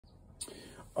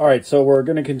All right, so we're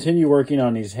going to continue working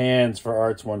on these hands for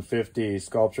Arts 150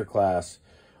 sculpture class.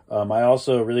 I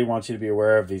also really want you to be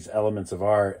aware of these elements of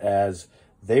art, as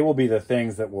they will be the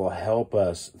things that will help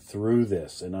us through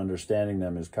this, and understanding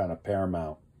them is kind of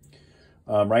paramount.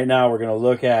 Right now, we're going to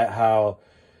look at how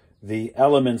the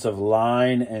elements of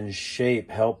line and shape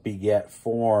help beget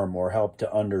form, or help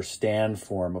to understand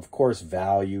form. Of course,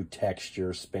 value,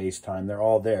 texture, space-time, they're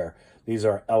all there. These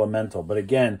are elemental. But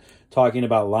again, talking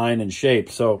about line and shape.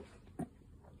 So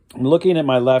I'm looking at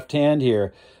my left hand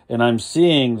here, and I'm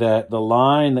seeing that the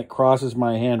line that crosses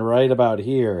my hand right about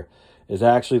here is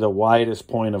actually the widest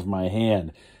point of my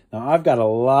hand. Now, I've got a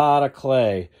lot of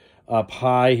clay up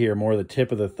high here, more the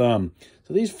tip of the thumb.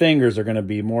 So these fingers are going to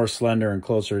be more slender and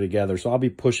closer together. So I'll be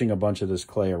pushing a bunch of this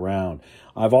clay around.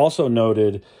 I've also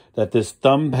noted that this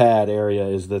thumb pad area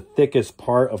is the thickest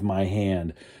part of my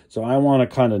hand. So I want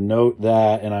to kind of note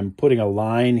that, and I'm putting a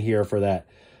line here for that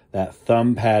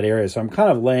thumb pad area. So I'm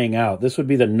kind of laying out. This would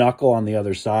be the knuckle on the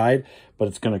other side, but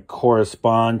it's going to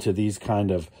correspond to these kind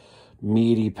of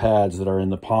meaty pads that are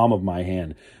in the palm of my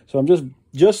hand. So I'm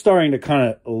just starting to kind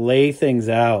of lay things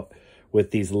out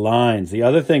with these lines. The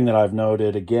other thing that I've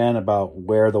noted, again, about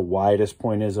where the widest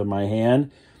point is of my hand,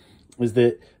 is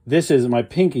that my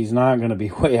pinky's not going to be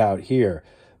way out here.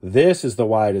 This is the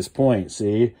widest point,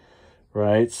 see?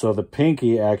 Right? So the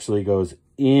pinky actually goes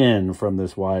in from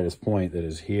this widest point that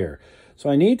is here. So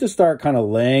I need to start kind of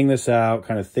laying this out,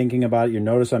 kind of thinking about it. You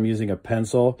notice I'm using a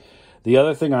pencil. The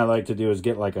other thing I like to do is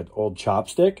get like an old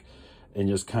chopstick and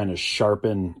just kind of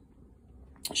sharpen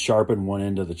one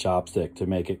end of the chopstick to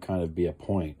make it kind of be a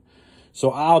point.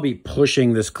 So I'll be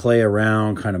pushing this clay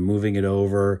around, kind of moving it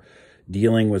over,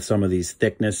 dealing with some of these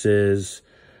thicknesses.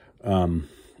 You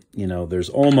know, there's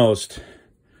almost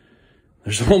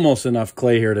enough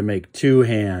clay here to make two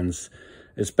hands,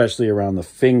 especially around the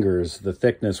fingers, the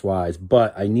thickness wise,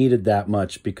 but I needed that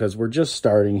much because we're just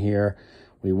starting here.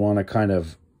 We want to kind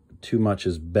of, too much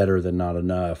is better than not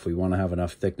enough. We want to have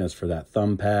enough thickness for that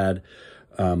thumb pad.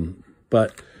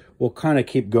 But we'll kind of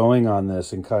keep going on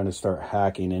this and kind of start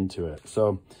hacking into it.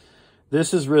 So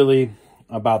this is really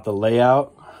about the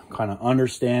layout, kind of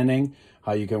understanding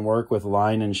how you can work with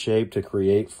line and shape to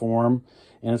create form.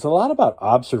 And it's a lot about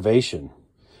observation.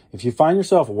 If you find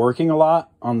yourself working a lot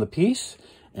on the piece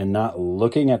and not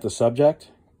looking at the subject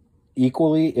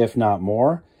equally, if not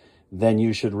more, then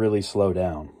you should really slow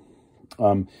down.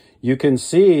 You can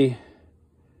see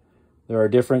there are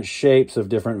different shapes of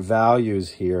different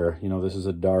values here. You know, this is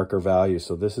a darker value.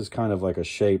 So this is kind of like a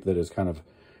shape that is kind of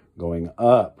going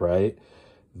up, right?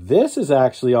 This is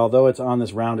actually, although it's on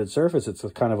this rounded surface, it's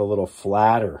kind of a little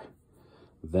flatter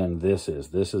than this is.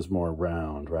 This is more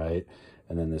round, right?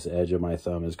 And then this edge of my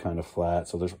thumb is kind of flat.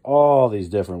 So there's all these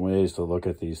different ways to look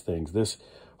at these things. This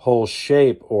whole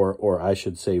shape, or I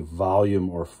should say volume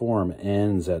or form,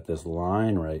 ends at this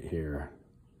line right here.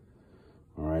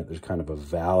 All right, there's kind of a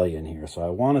valley in here. So I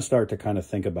want to start to kind of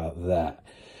think about that.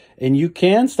 And you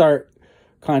can start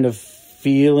kind of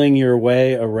feeling your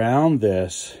way around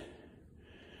this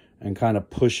and kind of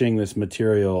pushing this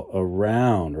material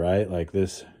around, right? Like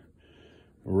this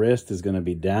wrist is going to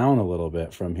be down a little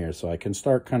bit from here. So I can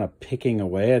start kind of picking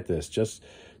away at this just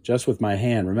with my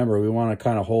hand. Remember, we want to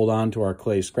kind of hold on to our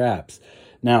clay scraps.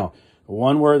 Now,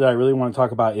 one word that I really want to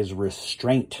talk about is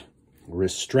restraint.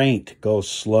 Restraint. Go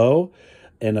slow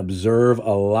and observe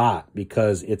a lot,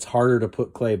 because it's harder to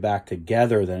put clay back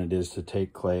together than it is to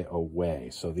take clay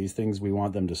away. So these things, we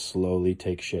want them to slowly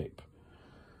take shape.